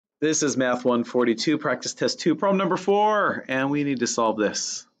This is Math 142, practice test 2, problem number 4, and we need to solve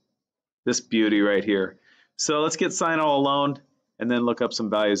this beauty right here. So let's get sine all alone and then look up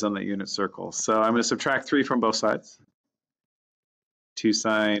some values on the unit circle. So I'm going to subtract 3 from both sides. 2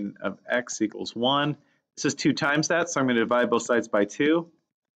 sine of x equals 1. This is 2 times that, so I'm going to divide both sides by 2.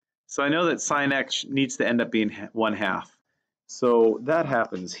 So I know that sine x needs to end up being 1/2. So that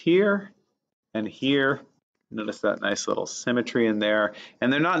happens here and here. Notice that nice little symmetry in there.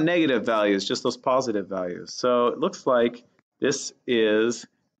 And they're not negative values, just those positive values. So it looks like this is,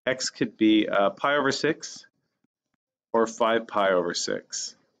 x could be pi over 6 or 5 pi over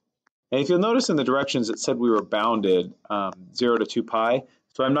 6. And if you'll notice in the directions it said we were bounded 0 to 2 pi.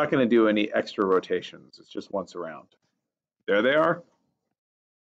 So I'm not going to do any extra rotations. It's just once around. There they are.